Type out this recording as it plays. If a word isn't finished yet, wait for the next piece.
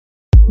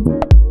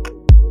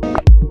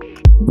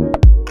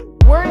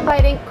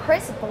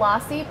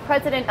Blasi,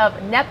 president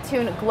of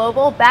Neptune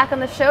Global, back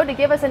on the show to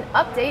give us an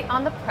update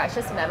on the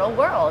precious metal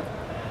world.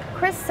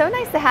 Chris, so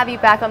nice to have you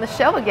back on the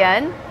show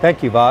again.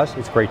 Thank you, Voz.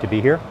 It's great to be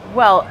here.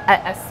 Well,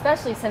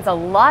 especially since a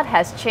lot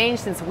has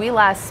changed since we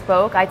last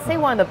spoke. I'd say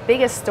one of the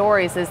biggest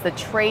stories is the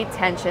trade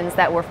tensions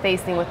that we're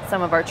facing with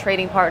some of our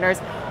trading partners,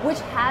 which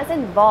has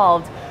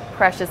involved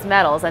precious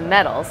metals and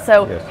metals.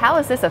 So yes. How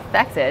has this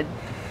affected?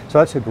 So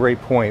that's a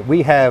great point.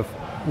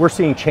 We're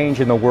seeing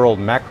change in the world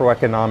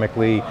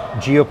macroeconomically,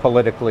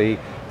 geopolitically,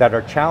 that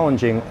are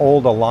challenging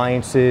old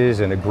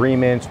alliances and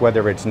agreements,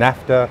 whether it's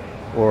NAFTA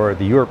or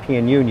the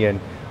European Union,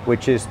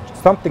 which is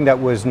something that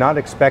was not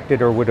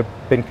expected or would have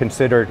been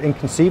considered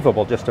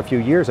inconceivable just a few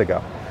years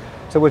ago.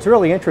 So what's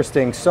really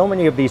interesting, so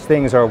many of these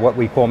things are what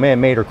we call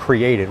man-made or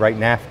created, right?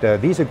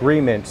 NAFTA, these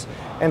agreements,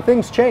 and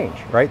things change,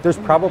 right? There's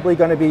probably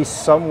going to be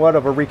somewhat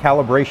of a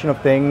recalibration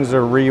of things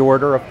or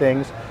reorder of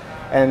things.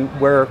 And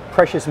where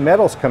precious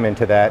metals come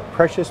into that,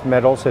 precious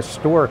metals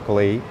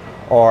historically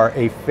are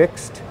a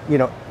fixed,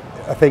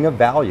 a thing of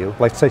value.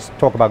 Let's say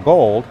talk about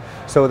gold,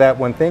 so that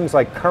when things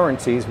like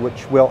currencies,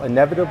 which will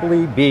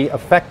inevitably be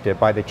affected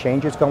by the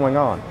changes going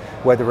on,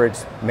 whether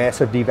it's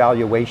massive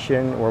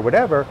devaluation or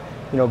whatever,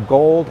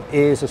 gold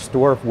is a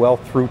store of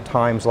wealth through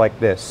times like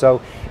this.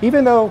 So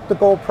even though the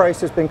gold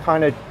price has been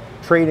kind of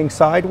trading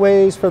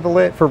sideways for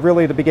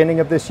really the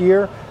beginning of this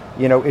year,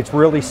 it's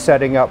really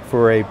setting up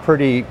for a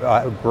pretty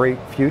great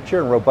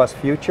future and robust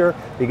future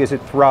because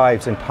it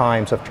thrives in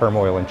times of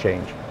turmoil and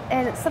change.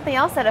 And something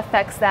else that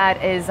affects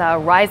that is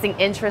rising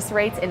interest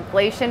rates,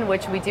 inflation,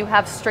 which we do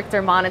have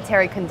stricter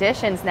monetary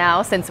conditions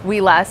now since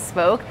we last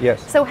spoke.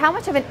 Yes. So how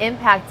much of an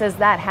impact does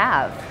that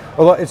have?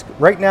 Well,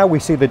 right now we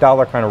see the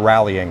dollar kind of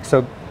rallying.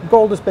 So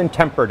gold has been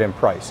tempered in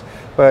price.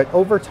 But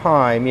over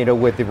time,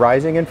 with the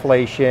rising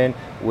inflation,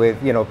 with,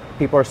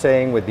 people are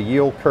saying with the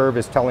yield curve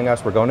is telling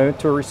us we're going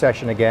into a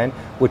recession again,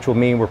 which will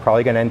mean we're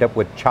probably going to end up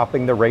with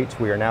chopping the rates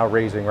we are now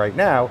raising right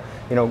now.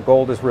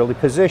 Gold is really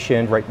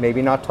positioned, right,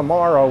 maybe not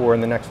tomorrow or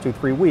in the next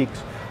 2-3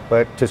 weeks,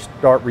 but to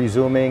start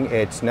resuming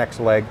its next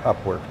leg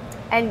upward.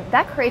 And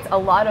that creates a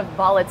lot of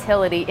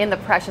volatility in the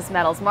precious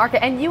metals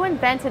market. And you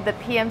invented the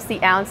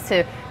PMC Ounce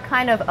to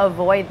kind of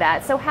avoid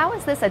that. So how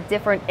is this a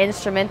different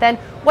instrument than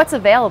what's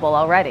available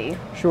already?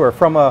 Sure.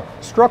 From a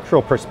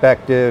structural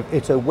perspective,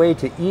 it's a way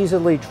to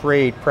easily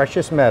trade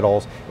precious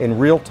metals in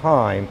real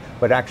time,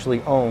 but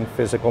actually own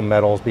physical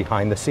metals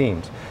behind the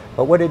scenes.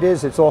 But what it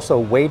is, it's also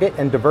weighted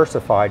and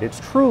diversified. It's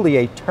truly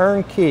a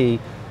turnkey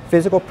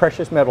physical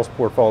precious metals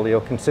portfolio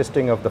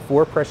consisting of the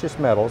 4 precious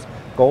metals,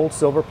 gold,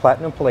 silver,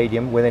 platinum,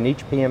 palladium, within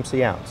each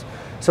PMC ounce.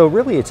 So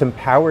really it's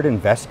empowered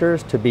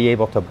investors to be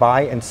able to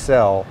buy and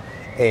sell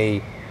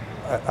a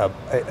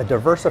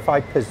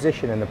diversified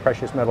position in the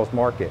precious metals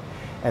market.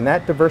 And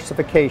that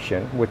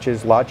diversification, which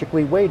is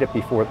logically weighted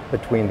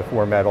between the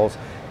 4 metals,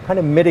 kind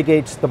of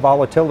mitigates the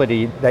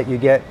volatility that you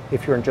get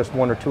if you're in just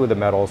 1 or 2 of the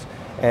metals.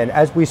 And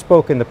as we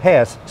spoke in the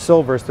past,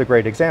 silver is the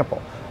great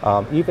example.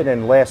 Even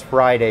in last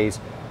Friday's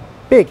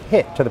big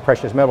hit to the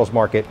precious metals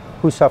market,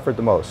 who suffered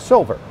the most?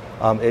 Silver.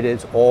 It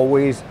is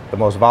always the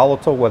most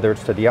volatile, whether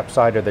it's to the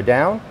upside or the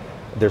down.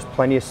 There's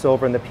plenty of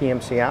silver in the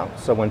PMC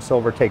ounce, so when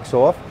silver takes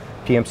off,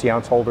 PMC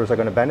ounce holders are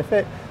going to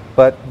benefit.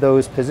 But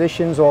those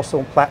positions also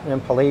in platinum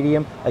and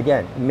palladium,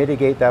 again,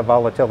 mitigate that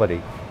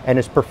volatility. And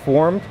it's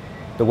performed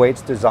the way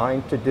it's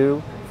designed to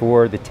do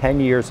for the 10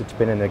 years it's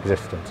been in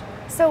existence.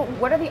 So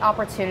what are the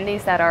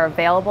opportunities that are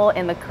available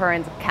in the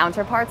current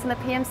counterparts in the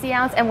PMC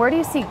ounce, and where do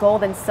you see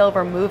gold and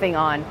silver moving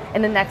on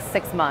in the next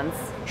 6 months?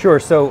 Sure.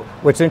 So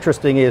what's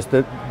interesting is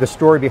the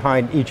story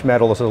behind each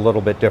metal is a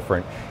little bit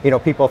different.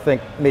 People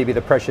think maybe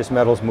the precious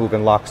metals move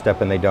in lockstep,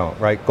 and they don't,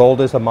 right?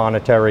 Gold is a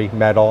monetary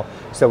metal,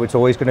 so it's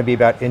always going to be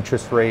about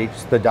interest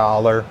rates, the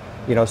dollar.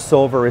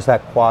 Silver is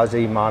that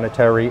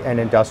quasi-monetary and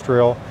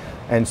industrial,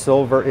 and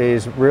silver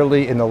is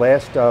really, in the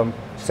last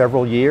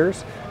several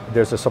years,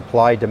 there's a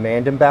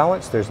supply-demand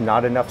imbalance. There's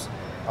not enough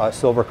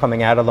silver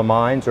coming out of the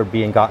mines or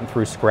being gotten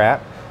through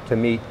scrap to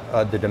meet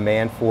the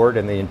demand for it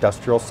in the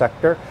industrial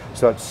sector.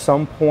 So at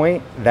some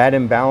point, that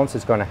imbalance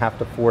is going to have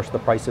to force the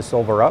price of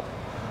silver up.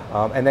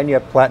 And then you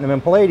have platinum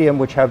and palladium,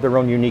 which have their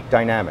own unique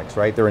dynamics,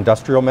 right? They're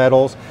industrial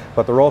metals,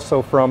 but they're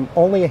also from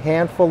only a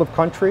handful of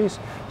countries,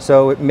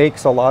 so it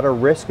makes a lot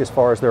of risk as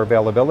far as their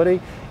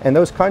availability. And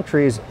those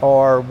countries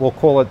are, we'll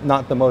call it,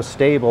 not the most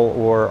stable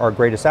or our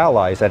greatest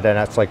allies, and then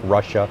that's like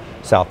Russia,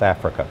 South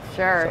Africa.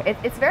 Sure. So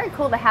it's very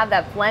cool to have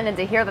that blend and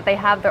to hear that they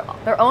have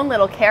their own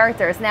little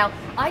characters. Now,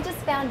 I just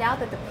found out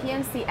that the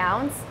PMC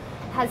Ounce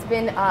has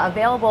been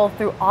available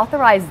through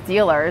authorized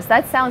dealers.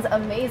 That sounds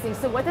amazing.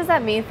 So what does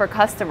that mean for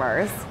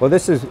customers? Well,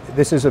 this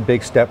is a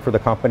big step for the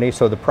company.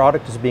 So the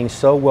product is being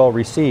so well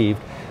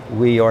received,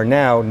 we are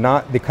now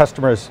the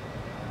customers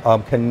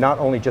can not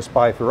only just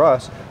buy through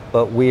us,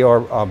 but we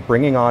are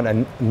bringing on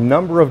a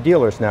number of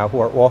dealers now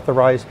who are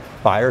authorized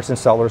buyers and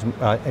sellers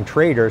and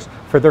traders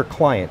for their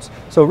clients.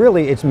 So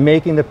really it's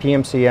making the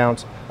PMC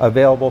Ounce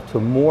available to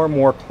more and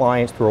more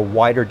clients through a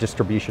wider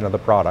distribution of the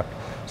product.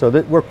 So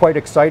we're quite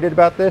excited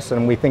about this,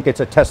 and we think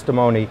it's a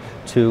testimony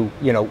to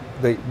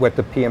what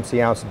the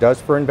PMC Ounce does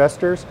for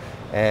investors,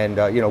 and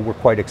we're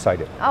quite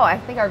excited. Oh, I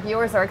think our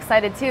viewers are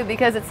excited too,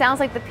 because it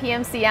sounds like the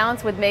PMC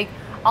Ounce would make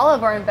all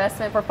of our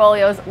investment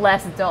portfolios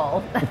less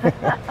dull.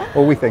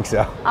 Well, we think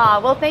so.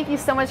 Well, thank you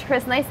so much,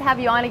 Chris. Nice to have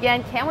you on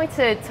again. Can't wait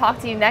to talk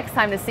to you next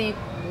time to see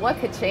what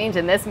could change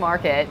in this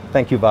market.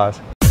 Thank you,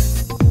 Voz.